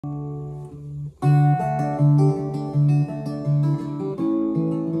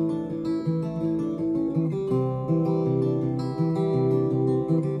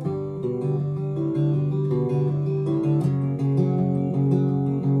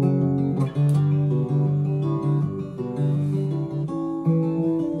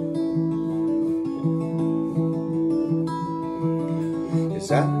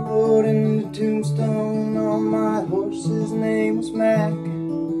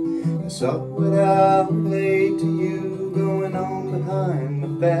saw what I played to you going on behind my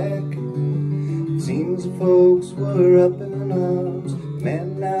back. It seems the folks were up in arms. The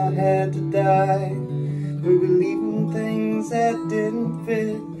man now had to die. We were believing things that didn't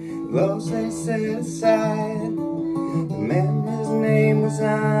fit, laws they set aside. The man, his name was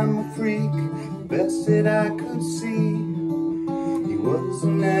I'm a Freak, the best that I could see. He was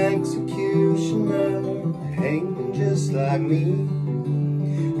an executioner, hanging just like me.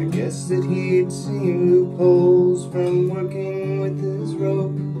 I guess that he'd seen loopholes from working with his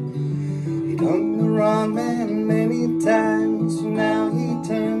rope. He'd hung the wrong man many times, so now he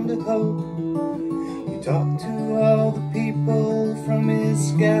turned to hope. He talked to all the people from his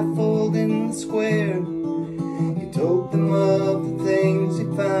scaffold in the square. He told them of the things he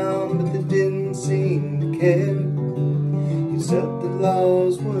found, but they didn't seem to care. He said the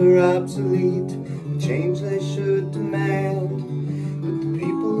laws were obsolete, the change they should demand. But the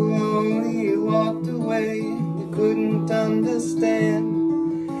people only walked away, they couldn't understand.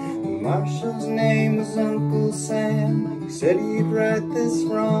 The marshal's name was Uncle Sam. He said he'd right this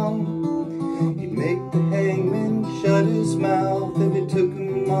wrong. He'd make the hangman shut his mouth if it took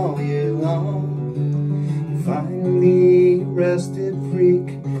him all year long. He finally arrested Freak,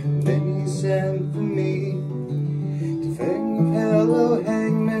 and then he sent for me to fling a fellow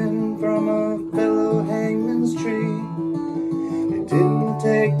hangman from a fellow hangman's tree. It didn't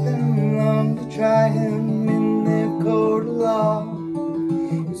take them long to try him in their court of law.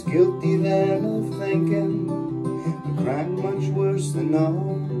 He was guilty then of thinking a crime much worse than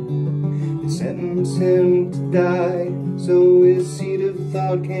all. They sentenced him to die so his seed of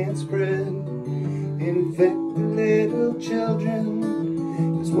thought can't spread, infect the little children,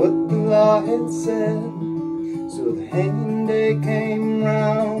 is what the law had said. So the hanging day came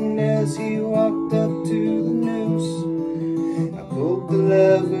round as he walked up to the noose. I pulled the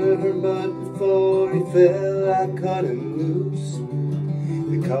lever, but before he fell I cut him loose.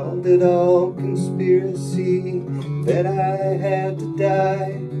 They called it all conspiracy, that I had to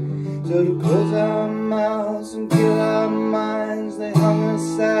die. So to close our mouths and kill our minds, they hung us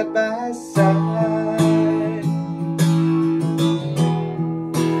side by side.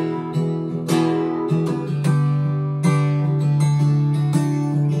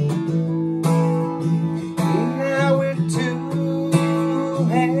 Now we're two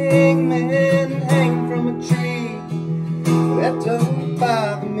hangmen hanging from a tree. That don't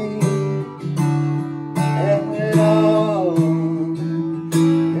bother me at all.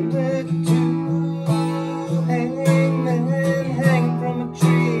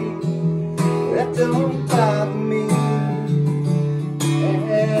 Don't bother me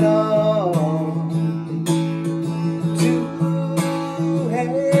at all. Two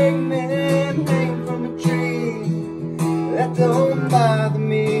hangmen